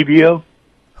Radio.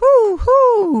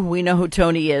 Hoo-hoo! We know who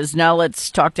Tony is. Now let's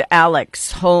talk to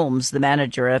Alex Holmes, the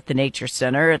manager at the Nature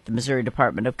Center at the Missouri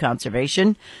Department of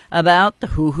Conservation, about the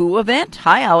WHOO event.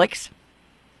 Hi, Alex.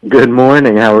 Good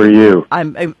morning. How are you?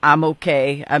 I'm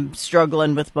okay. I'm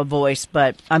struggling with my voice,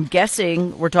 but I'm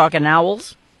guessing we're talking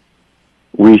owls?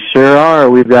 We sure are.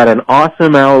 We've got an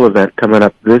awesome owl event coming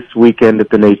up this weekend at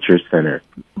the Nature Center.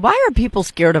 Why are people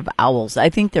scared of owls? I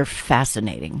think they're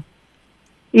fascinating.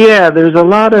 Yeah, there's a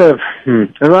lot of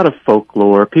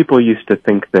folklore. People used to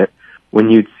think that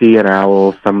when you'd see an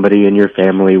owl, somebody in your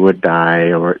family would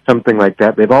die or something like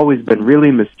that. They've always been really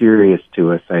mysterious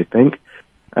to us, I think.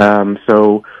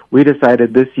 So we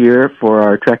decided this year for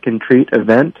our Trek and Treat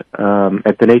event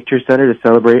at the Nature Center to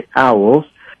celebrate owls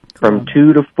from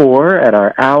 2 to 4 at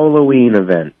our Owloween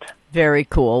event. Very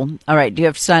cool. All right, do you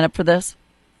have to sign up for this?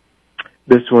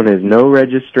 This one is no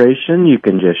registration. You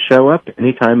can just show up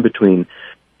anytime between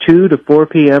 2 to 4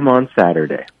 p.m. on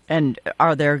Saturday. And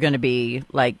are there going to be,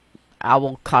 like,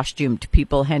 owl costumed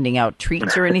people handing out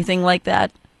treats or anything like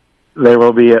that? There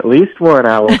will be at least one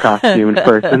owl costumed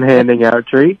person handing out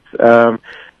treats.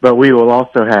 But we will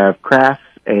also have crafts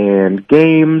and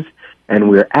games, and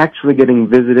we're actually getting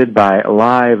visited by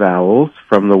live owls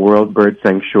from the World Bird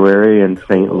Sanctuary in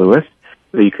St. Louis.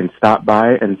 So you can stop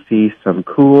by and see some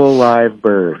cool live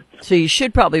birds. So you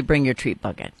should probably bring your treat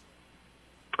bucket.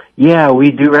 Yeah,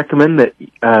 we do recommend that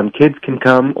kids can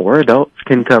come or adults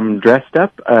can come dressed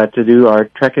up to do our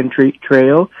Trek and Treat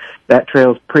trail. That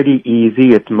trail's pretty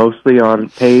easy. It's mostly on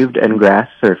paved and grass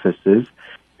surfaces.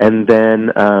 And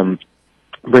then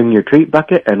bring your treat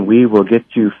bucket, and we will get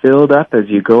you filled up as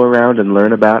you go around and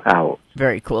learn about owls.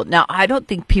 Very cool. Now, I don't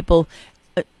think people...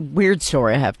 weird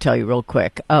story I have to tell you real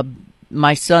quick.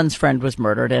 My son's friend was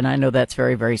murdered, and I know that's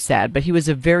very, very sad, but he was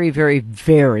a very, very,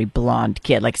 very blonde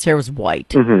kid. Like, his hair was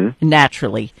white,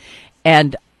 naturally.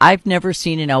 And I've never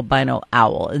seen an albino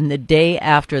owl. And the day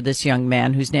after this young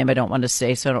man, whose name I don't want to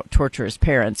say so I don't torture his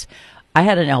parents, I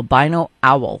had an albino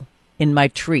owl in my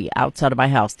tree outside of my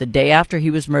house. The day after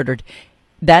he was murdered,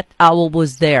 that owl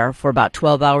was there for about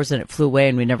 12 hours, and it flew away,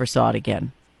 and we never saw it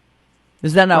again.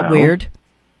 Is that not weird?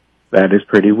 That is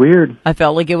pretty weird. I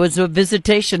felt like it was a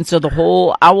visitation. So the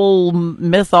whole owl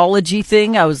mythology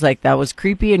thing, I was like, that was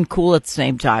creepy and cool at the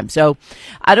same time. So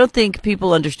I don't think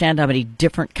people understand how many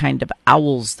different kind of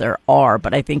owls there are,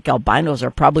 but I think albinos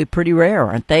are probably pretty rare,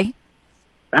 aren't they?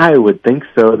 I would think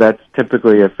so. That's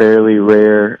typically a fairly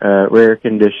rare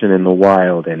condition in the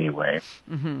wild anyway.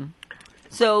 Mm-hmm.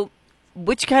 So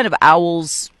which kind of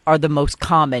owls are the most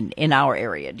common in our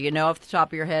area? Do you know off the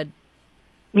top of your head?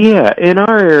 Yeah, in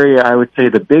our area, I would say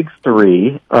the big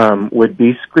three would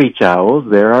be screech owls.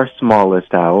 They're our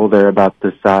smallest owl. They're about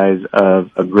the size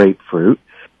of a grapefruit.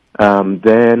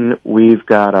 Then we've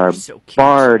got our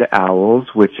barred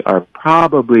owls, which are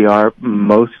probably our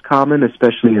most common,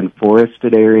 especially in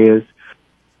forested areas.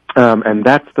 And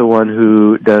that's the one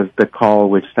who does the call,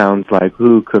 which sounds like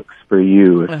 "Who cooks for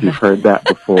you?" If you've heard that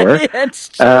before. It's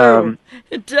true.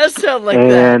 It does sound like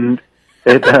that. And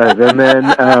it does. And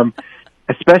then...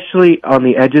 especially on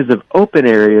the edges of open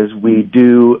areas, we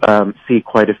do see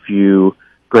quite a few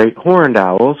great horned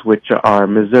owls, which are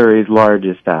Missouri's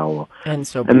largest owl. And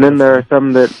then there are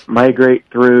some that migrate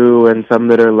through and some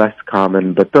that are less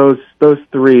common, but those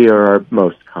three are our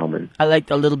most common. I like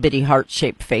the little bitty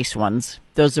heart-shaped face ones.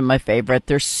 Those are my favorite.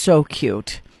 They're so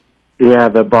cute. Yeah,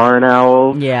 the barn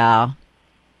owls. Yeah.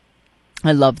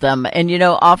 I love them. And, you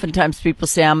know, oftentimes people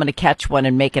say, I'm going to catch one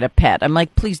and make it a pet. I'm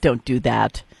like, please don't do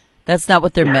that. That's not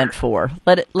what they're meant for.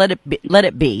 Let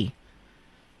it be.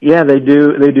 Yeah, they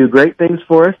do great things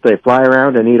for us. They fly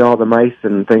around and eat all the mice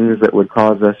and things that would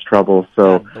cause us trouble.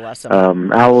 So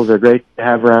owls are great to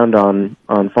have around on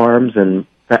farms and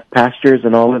pastures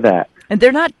and all of that. And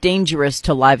they're not dangerous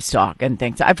to livestock and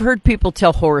things. I've heard people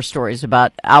tell horror stories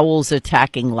about owls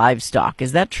attacking livestock.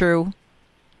 Is that true?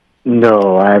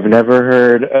 No, I've never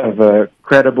heard of a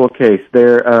credible case.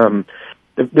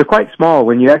 They're quite small.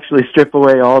 When you actually strip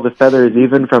away all the feathers,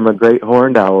 even from a great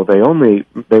horned owl, they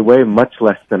weigh much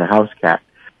less than a house cat.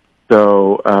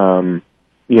 So,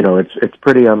 it's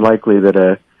pretty unlikely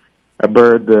that a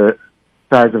bird the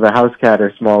size of a house cat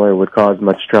or smaller would cause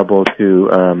much trouble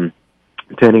to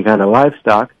any kind of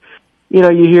livestock. You know,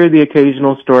 you hear the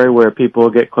occasional story where people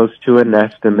get close to a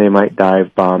nest and they might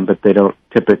dive bomb, but they don't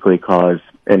typically cause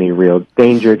any real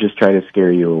danger, just try to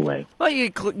scare you away. Well, you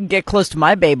get close to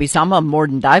my babies, I'm going to more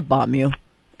than dive bomb you.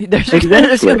 There's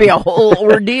Exactly. going to be a whole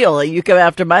ordeal. You come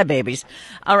after my babies.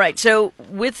 All right, so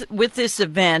with this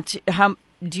event,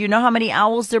 do you know how many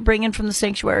owls they're bringing from the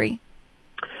sanctuary?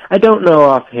 I don't know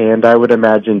offhand. I would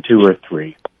imagine 2 or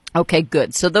 3. Okay,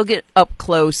 good. So they'll get up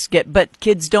close, but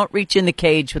kids don't reach in the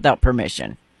cage without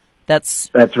permission. That's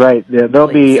right. Yeah, they'll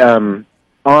please. be on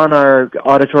our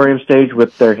auditorium stage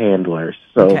with their handlers.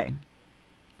 So.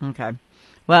 Okay.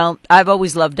 Well, I've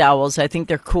always loved owls. I think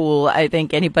they're cool. I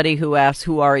think anybody who asks,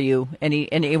 "Who are you?"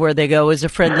 anywhere they go is a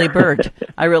friendly bird.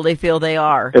 I really feel they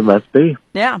are. It must be.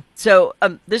 Yeah. So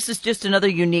this is just another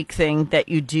unique thing that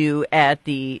you do at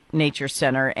the Nature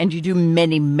Center, and you do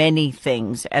many, many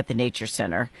things at the Nature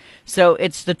Center. So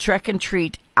it's the Trek and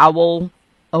Treat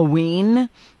Owl-oween,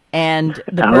 and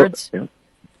the birds. Yeah.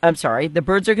 I'm sorry, the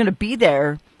birds are going to be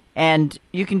there, and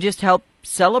you can just help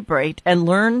celebrate and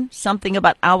learn something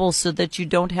about owls so that you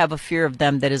don't have a fear of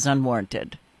them that is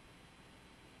unwarranted.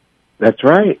 That's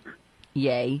right.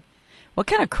 Yay. What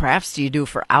kind of crafts do you do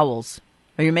for owls?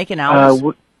 Are you making owls?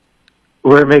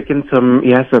 We're making some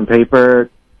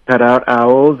paper cutout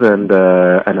owls and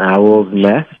an owl's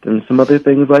nest and some other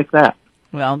things like that.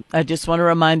 Well, I just want to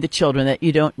remind the children that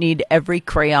you don't need every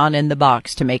crayon in the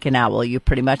box to make an owl. You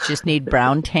pretty much just need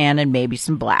brown, tan, and maybe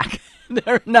some black.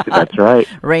 They're not. That's right.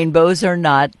 Rainbows are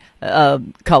not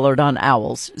colored on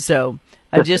owls. So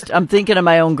I'm thinking of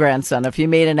my own grandson. If he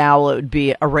made an owl, it would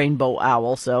be a rainbow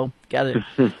owl. So got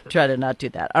to try to not do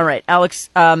that. All right, Alex.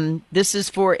 This is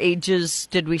for ages.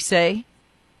 Did we say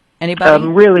anybody?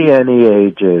 Really, any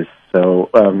ages. So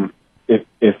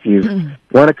if you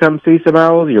want to come see some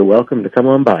owls, you're welcome to come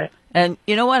on by. And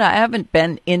you know what? I haven't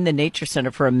been in the Nature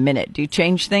Center for a minute. Do you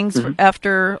change things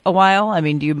after a while? I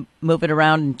mean, do you move it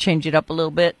around and change it up a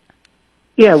little bit?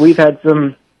 Yeah, we've had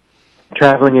some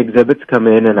traveling exhibits come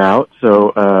in and out,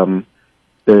 so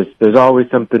there's always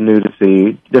something new to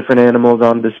see. Different animals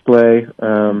on display,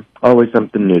 always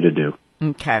something new to do.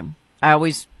 Okay. I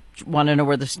always want to know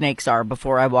where the snakes are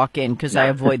before I walk in because I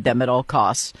avoid them at all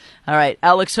costs. All right.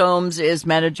 Alex Holmes is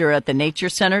manager at the Nature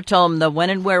Center. Tell him the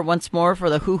when and where once more for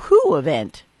the WHOO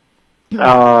event.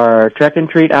 Our Trek and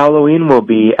Treat Halloween will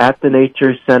be at the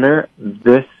Nature Center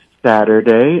this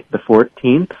Saturday, the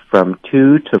 14th, from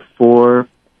 2 to 4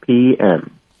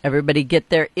 p.m. Everybody get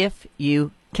there if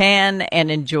you can and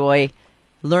enjoy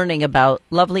learning about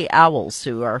lovely owls,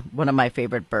 who are one of my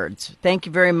favorite birds. Thank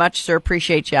you very much, sir.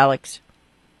 Appreciate you, Alex.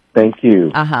 Thank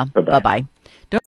you. Bye-bye.